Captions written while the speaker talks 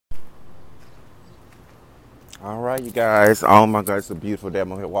All right, you guys. Oh my God, it's a beautiful day.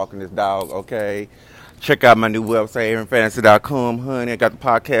 I'm here walking this dog. Okay, check out my new website, aaronfantasy.com, honey. I got the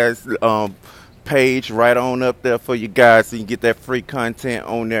podcast page right on up there for you guys, so you can get that free content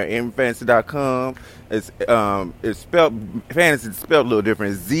on there. aaronfantasy.com. It's spelled fantasy. It's spelled a little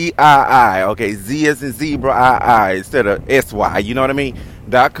different. ZII. Okay, Z as in zebra, I instead of SY. You know what I mean?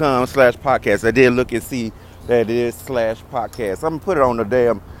 .com/podcast. I did look and see that it is /podcast. I'm gonna put it on the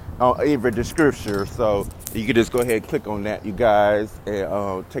damn on every description, so you can just go ahead and click on that, you guys,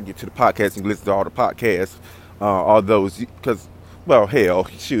 and take you to the podcast and listen to all the podcasts, all those. Because, well, hell,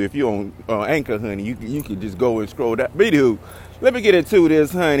 shoot, if you're on Anchor, honey, you can just go and scroll that video. Let me get into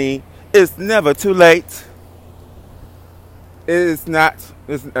this, honey. It's never too late. It's not.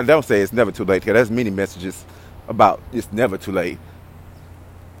 Don't say it's never too late, because there's many messages about it's never too late.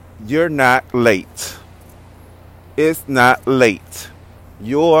 You're not late. It's not late.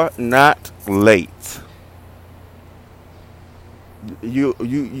 You're not late.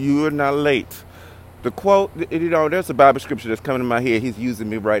 You're not late. The quote, there's a Bible scripture that's coming to my head. He's using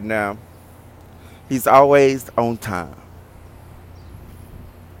me right now. He's always on time.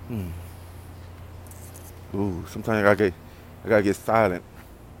 Ooh, sometimes I gotta get silent.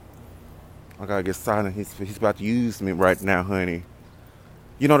 I gotta get silent. He's about to use me right now, honey.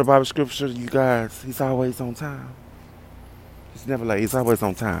 You know the Bible scripture, you guys. He's always on time. He's never late. He's always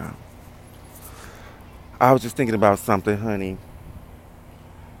on time. I was just thinking about something, honey.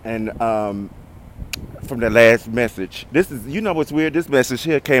 And from the last message, this is, what's weird? This message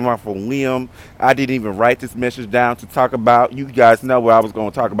here came off a whim. I didn't even write this message down to talk about. You guys know where I was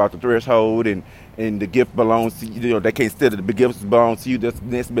going to talk about the threshold and the gift belongs to you. They can't steal it. The gift belongs to you.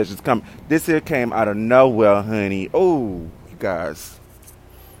 This message come. This here came out of nowhere, honey. Oh, you guys,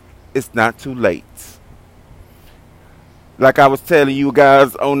 it's not too late. Like I was telling you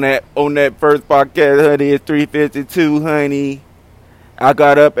guys on that first podcast, honey, it's 3:52, honey. I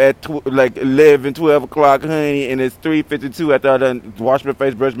got up at like 11, 12 o'clock, honey, and it's 3:52 after I done washed my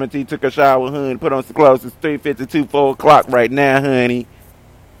face, brushed my teeth, took a shower, honey, put on some clothes. It's 3:52, 4 o'clock right now, honey.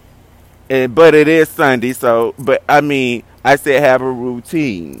 But it is Sunday, but I said have a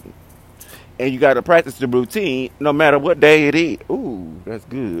routine. And you got to practice the routine no matter what day it is. Ooh, that's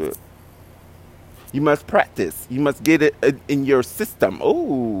good. You must practice. You must get it in your system.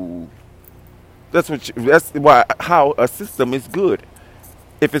 Ooh. That's why how a system is good.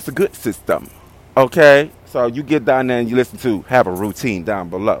 If it's a good system. Okay? So you get down there and you listen to have a routine down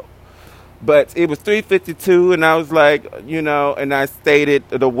below. But it was 3:52 and I was like, and I stated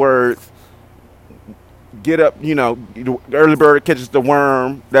the words, get up, the early bird catches the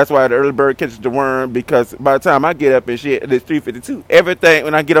worm. That's why the early bird catches the worm, because by the time I get up and shit, it's 3:52. Everything,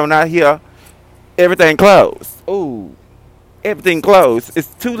 when I get on out here, everything closed. Ooh. Everything closed. It's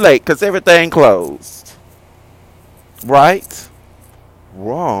too late because everything closed. Right?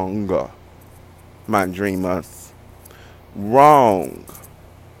 Wrong. My dreamers. Wrong.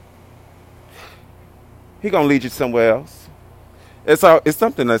 He gonna lead you somewhere else. It's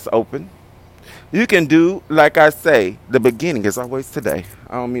something that's open. You can do, like I say, the beginning is always today.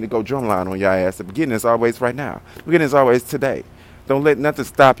 I don't mean to go drumline on your ass. The beginning is always right now. The beginning is always today. Don't let nothing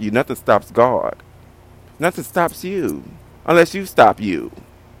stop you. Nothing stops God. Nothing stops you unless you stop you.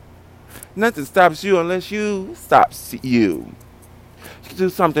 Nothing stops you unless you stops you. You can do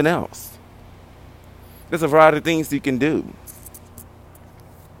something else. There's a variety of things you can do.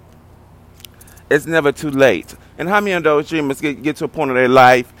 It's never too late. And how many of those dreamers get to a point of their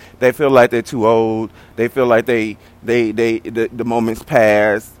life, they feel like they're too old. They feel like the moments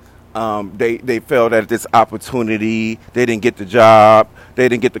passed. They felt that this opportunity, they didn't get the job, they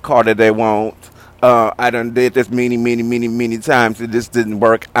didn't get the car that they want. I done did this many times. It just didn't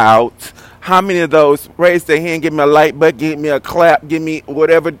work out. How many of those raise their hand, give me a light button, give me a clap, give me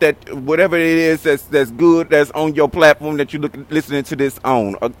whatever it is that's good, that's on your platform that you listening to this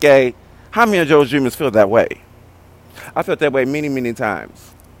on, okay? How many of those dreamers feel that way? I felt that way many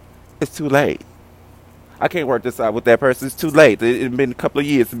times. It's too late. I can't work this out with that person. It's too late. It's been a couple of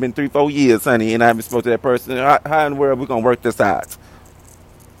years. It's been 3-4 years, honey, and I haven't spoken to that person. How in the world are we going to work this out?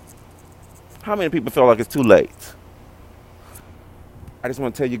 How many people feel like it's too late? I just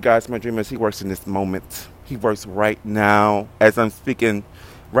want to tell you guys, my dreamers, he works in this moment. He works right now. As I'm speaking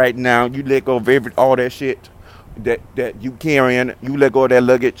right now, you let go of all that shit that you carrying. You let go of that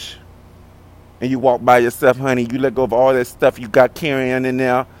luggage. And you walk by yourself, honey. You let go of all that stuff you got carrying in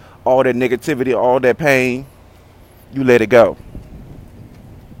there. All that negativity, all that pain. You let it go.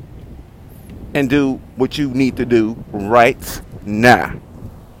 And do what you need to do right now.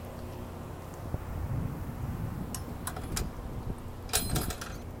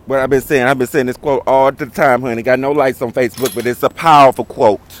 What I've been saying this quote all the time, honey. Got no likes on Facebook, but it's a powerful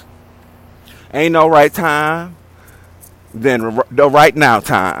quote. Ain't no right time than the right now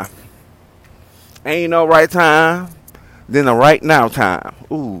time. Ain't no right time than the right now time.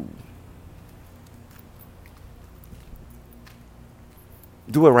 Ooh.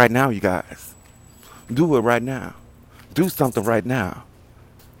 Do it right now, you guys. Do it right now. Do something right now.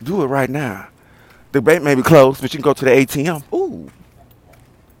 Do it right now. The bank may be closed, but you can go to the ATM. Ooh.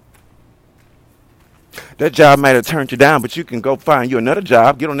 That job might have turned you down, but you can go find you another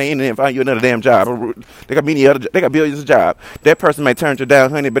job. Get on the internet and find you another damn job. They got billions of jobs. That person may turn you down,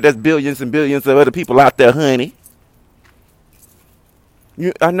 honey, but there's billions and billions of other people out there, honey.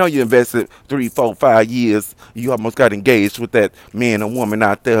 I know you invested 3, 4, 5 years. You almost got engaged with that man or woman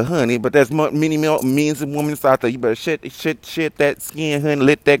out there, honey. But there's many millions of women out there. You better shed that skin, honey.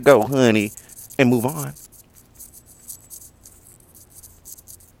 Let that go, honey, and move on.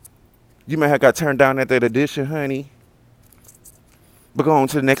 You may have got turned down at that edition, honey. But go on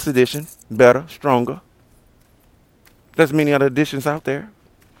to the next edition. Better, stronger. There's many other editions out there.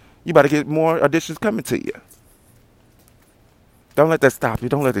 You better get more auditions coming to you. Don't let that stop you.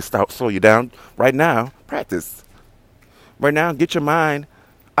 Don't let it slow you down. Right now, practice. Right now, get your mind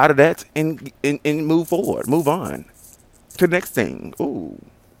out of that and move forward. Move on to the next thing. Ooh.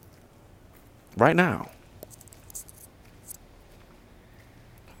 Right now.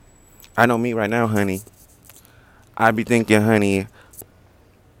 I know me right now, honey. I be thinking, honey,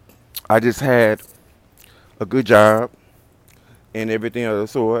 I just had a good job and everything of the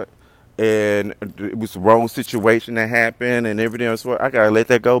sort. And it was the wrong situation that happened and everything else. I gotta let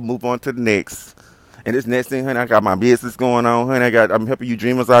that go, move on to the next. And this next thing, honey, I got my business going on, honey. I'm helping you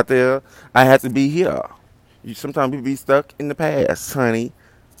dreamers out there. I have to be here. Sometimes we be stuck in the past, honey.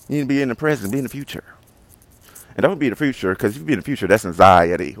 You need to be in the present, be in the future. And don't be in the future, because if you be in the future, that's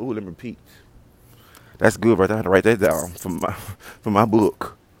anxiety. Ooh, let me repeat. That's good right there. I have to write that down for my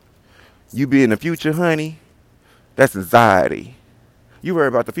book. You be in the future, honey, that's anxiety. You worry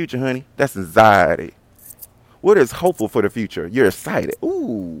about the future, honey, that's anxiety. What is hopeful for the future? You're excited.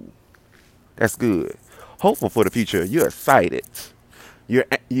 Ooh, that's good. Hopeful for the future, you're excited. You're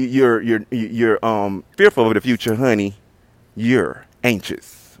fearful of the future, honey. You're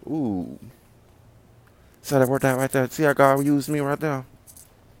anxious. Ooh. So that worked out right there. See how God used me right there?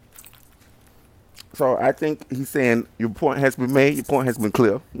 So I think he's saying your point has been made. Your point has been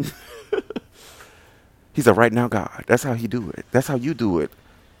clear. He's a right now God. That's how he do it. That's how you do it.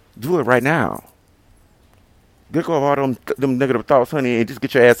 Do it right now. Get go of all them negative thoughts, honey, and just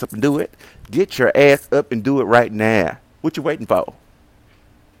get your ass up and do it. Get your ass up and do it right now. What you waiting for?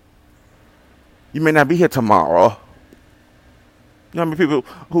 You may not be here tomorrow. You know how many people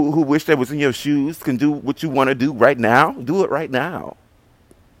who wish they was in your shoes can do what you want to do right now? Do it right now.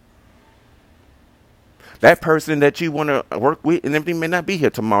 That person that you want to work with and everything may not be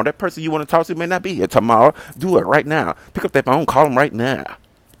here tomorrow. That person you want to talk to may not be here tomorrow. Do it right now. Pick up that phone, call them right now.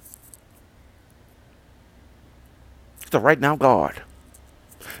 It's a right now God.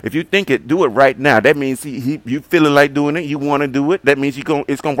 If you think it, do it right now. That means you feeling like doing it. You want to do it. That means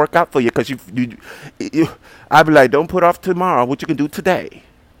it's gonna work out for you. Because I be like, don't put off tomorrow what you can do today.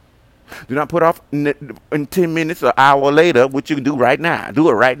 Do not put off in 10 minutes or an hour later what you can do right now. Do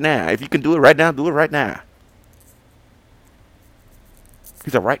it right now. If you can do it right now, do it right now.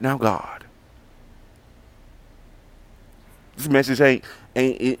 He's a right now God. This message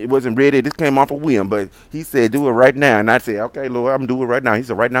it wasn't ready. This came off a whim, but he said, do it right now. And I said, okay, Lord, I'm going to do it right now. He's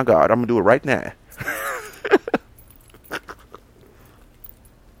a right now God. I'm going to do it right now.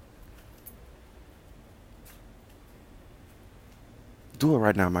 Do it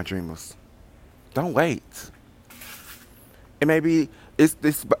right now, my dreamers. Don't wait. It may be, it's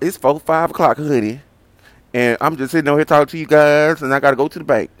 4, 5 o'clock, honey. And I'm just sitting over here talking to you guys, and I got to go to the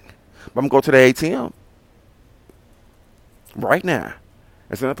bank. But I'm going to go to the ATM. Right now.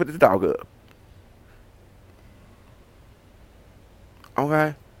 As soon as I put the dog up.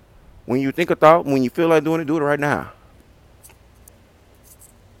 Okay? When you think a thought, when you feel like doing it, do it right now.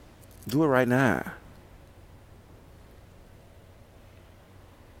 Do it right now.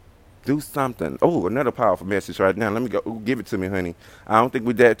 Do something. Oh, another powerful message right now. Let me go. Give it to me, honey. I don't think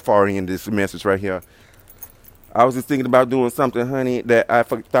we're that far in this message right here. I was just thinking about doing something, honey, that I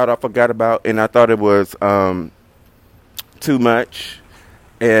thought I forgot about, and I thought it was too much.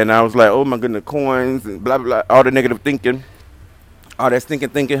 And I was like, oh my goodness, coins and blah, blah, blah, all the negative thinking. All that stinking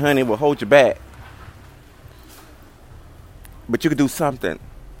thinking, honey, will hold you back. But you can do something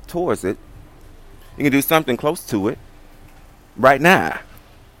towards it. You can do something close to it right now.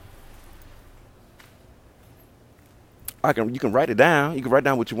 You can write it down. You can write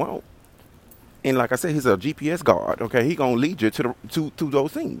down what you want. And like I said, he's a GPS guard. Okay, he gonna lead you to to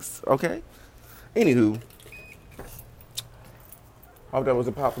those things. Okay. Anywho, I hope that was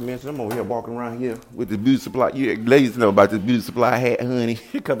a powerful mention. I'm over here walking around here with the beauty supply. You ladies know about this beauty supply hat, honey.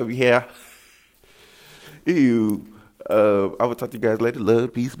 Cover your hair. Ew. I will talk to you guys later.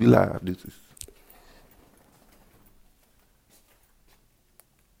 Love, peace, be live. Deuces.